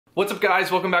What's up guys,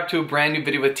 welcome back to a brand new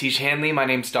video with Tiege Hanley. My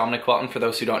name's Dominic Welton for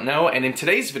those who don't know, and in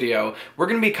today's video, we're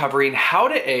gonna be covering how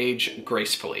to age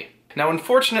gracefully. Now,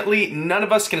 unfortunately, none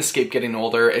of us can escape getting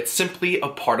older. It's simply a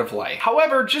part of life.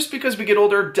 However, just because we get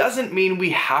older doesn't mean we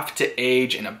have to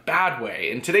age in a bad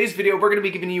way. In today's video, we're gonna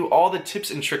be giving you all the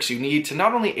tips and tricks you need to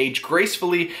not only age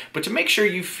gracefully, but to make sure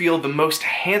you feel the most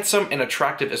handsome and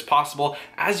attractive as possible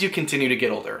as you continue to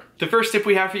get older. The first tip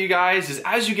we have for you guys is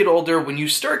as you get older, when you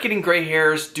start getting gray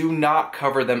hairs, do not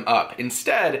cover them up.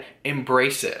 Instead,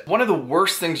 embrace it. One of the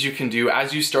worst things you can do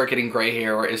as you start getting gray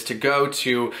hair is to go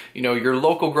to, your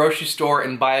local grocery store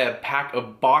and buy a pack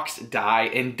of boxed dye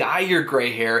and dye your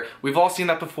gray hair. We've all seen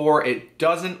that before. It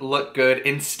doesn't look good.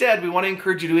 Instead, we want to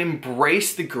encourage you to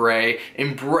embrace the gray,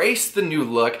 embrace the new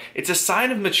look. It's a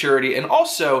sign of maturity, and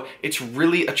also it's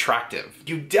really attractive.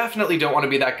 You definitely don't want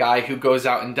to be that guy who goes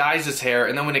out and dyes his hair,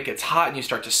 and then when it gets hot and you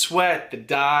start to sweat, the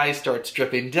dye starts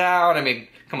dripping down. I mean,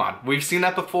 come on, we've seen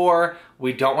that before.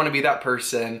 We don't want to be that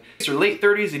person. It's your late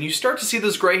 30s and you start to see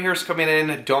those gray hairs coming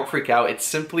in, don't freak out. It's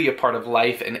simply a part of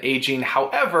life and aging.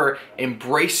 However,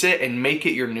 embrace it and make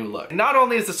it your new look. Not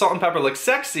only does the salt and pepper look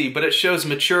sexy, but it shows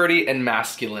maturity and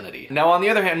masculinity. Now, on the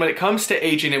other hand, when it comes to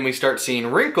aging and we start seeing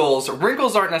wrinkles,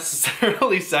 wrinkles aren't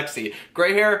necessarily sexy.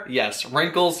 Gray hair, yes.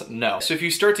 Wrinkles, no. So if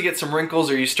you start to get some wrinkles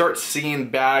or you start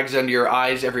seeing bags under your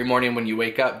eyes every morning when you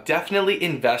wake up, definitely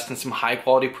invest in some high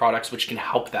quality products which can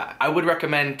help that. I would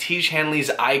recommend Tiege Hanley's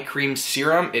Eye Cream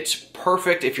Serum. It's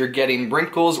perfect if you're getting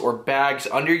wrinkles or bags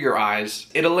under your eyes.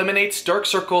 It eliminates dark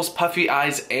circles, puffy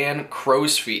eyes, and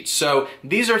crow's feet. So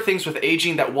these are things with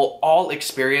aging that we'll all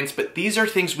experience, but these are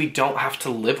things we don't have to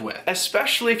live with.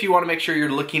 Especially if you want to make sure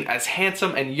you're looking as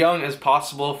handsome and young as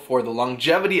possible for the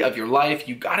longevity of your life,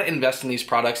 you gotta invest in these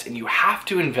products and you have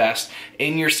to invest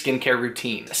in your skincare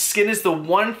routine. Skin is the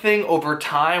one thing over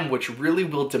time which really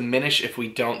will diminish if we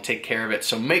don't take care of it.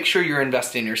 So make sure you're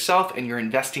investing in yourself and you're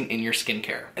investing in your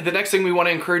skincare. And the next thing we want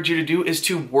to encourage you to do is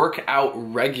to work out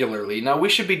regularly. Now, we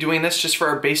should be doing this just for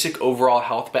our basic overall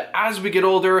health, but as we get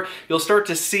older, you'll start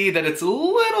to see that it's a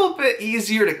little bit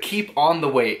easier to keep on the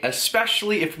weight,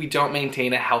 especially if we don't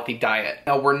maintain a healthy diet.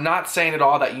 Now, we're not saying at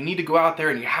all that you need to go out there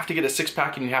and you have to get a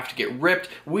six-pack and you have to get ripped.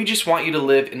 We just want you to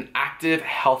live an active,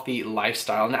 healthy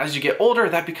lifestyle. And as you get older,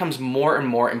 that becomes more and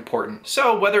more important.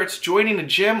 So whether it's joining a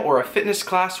gym or a fitness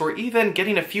class or even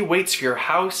getting a few weights for your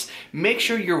house, make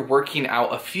sure you're working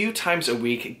out a few times a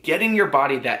week, getting your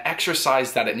body that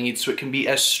exercise that it needs so it can be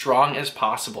as strong as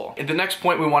possible. And the next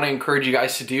point we want to encourage you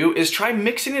guys to do is try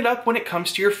mixing it up when it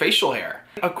comes to your facial hair.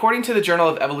 According to the Journal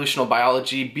of Evolutional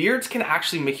Biology, beards can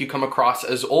actually make you come across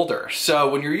as older. So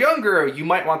when you're younger, you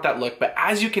might want that look, but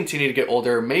as you continue to get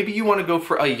older, maybe you want to go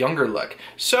for a younger look.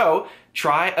 So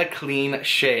try a clean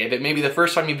shave. It may be the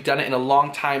first time you've done it in a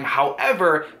long time.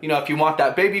 However, if you want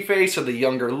that baby face or the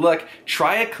younger look,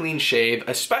 try a clean shave,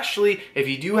 especially if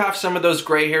you do have some of those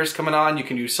gray hairs coming on. You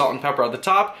can use salt and pepper on the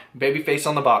top, baby face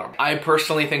on the bottom. I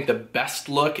personally think the best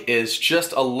look is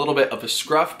just a little bit of a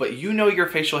scruff, but you know your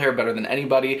facial hair better than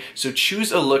anybody, so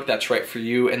choose a look that's right for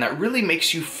you and that really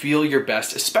makes you feel your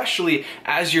best, especially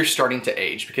as you're starting to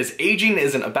age, because aging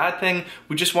isn't a bad thing.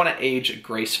 We just want to age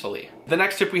gracefully. The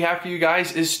next tip we have for you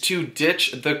guys is to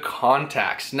ditch the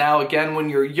contacts. Now, again, when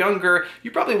you're younger,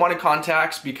 you probably wanted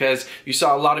contacts because you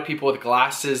saw a lot of people with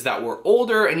glasses that were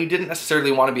older and you didn't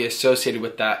necessarily want to be associated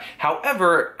with that.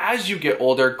 However, as you get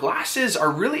older, glasses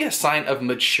are really a sign of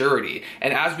maturity.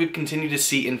 And as we've continued to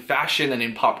see in fashion and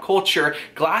in pop culture,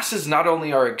 glasses not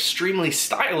only are extremely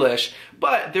stylish,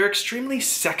 but they're extremely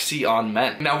sexy on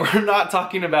men. Now, we're not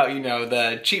talking about,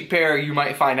 the cheap pair you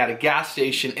might find at a gas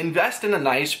station. Invest in a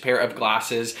nice pair of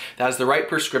glasses that has the right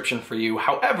prescription for you.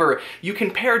 However, you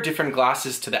can pair different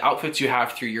glasses to the outfits you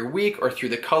have through your week or through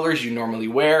the colors you normally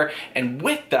wear. And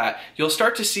with that, you'll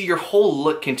start to see your whole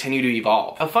look continue to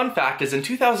evolve. A fun fact is in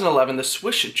 2011, the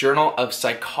Swiss Journal of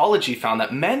Psychology found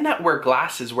that men that wear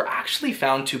glasses were actually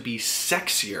found to be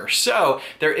sexier. So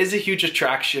there is a huge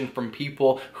attraction from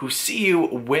people who see you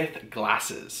with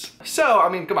glasses. So, I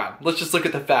mean, come on, let's just look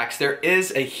at the facts. There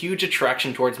is a huge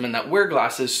attraction towards men that wear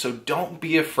glasses, so don't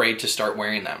be afraid to start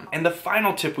wearing them. And the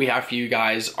final tip we have for you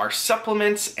guys are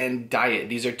supplements and diet.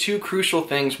 These are two crucial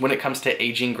things when it comes to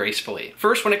aging gracefully.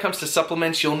 First, when it comes to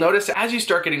supplements, you'll notice as you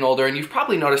start getting older, and you've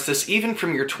probably noticed this even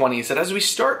from your 20s, that as we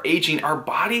start aging, our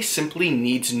body simply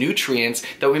needs nutrients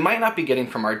that we might not be getting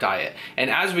from our diet. And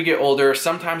as we get older,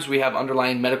 sometimes we have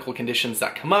underlying medical conditions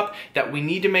that come up that we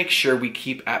need to make sure we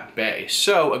keep at bay.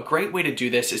 So a great way to do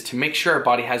this is to make sure our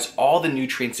body has all the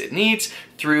nutrients it needs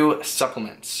through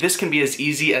supplements. This can be as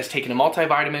easy as taking a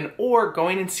multivitamin or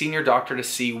going and seeing your doctor to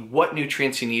see what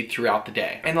nutrients you need throughout the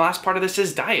day. And the last part of this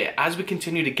is diet. As we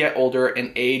continue to get older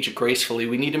and age gracefully,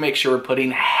 we need to make sure we're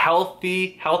putting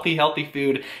healthy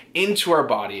food into our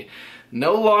body.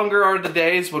 No longer are the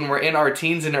days when we're in our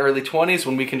teens and early 20s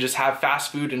when we can just have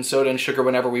fast food and soda and sugar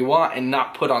whenever we want and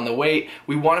not put on the weight.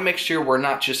 We want to make sure we're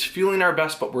not just feeling our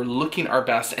best, but we're looking our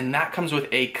best, and that comes with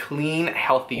a clean,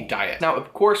 healthy diet. Now,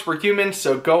 of course, we're humans,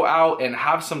 so go out and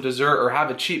have some dessert or have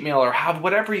a cheat meal or have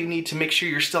whatever you need to make sure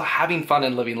you're still having fun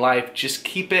and living life. Just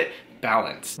keep it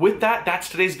balance. With that, that's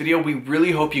today's video. We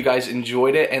really hope you guys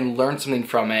enjoyed it and learned something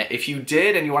from it. If you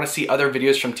did and you want to see other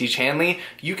videos from Tiege Hanley,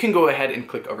 you can go ahead and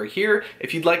click over here.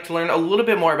 If you'd like to learn a little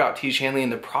bit more about Tiege Hanley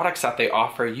and the products that they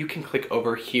offer, you can click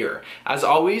over here. As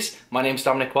always, my name's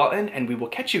Dominic Walton, and we will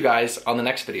catch you guys on the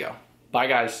next video. Bye,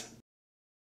 guys.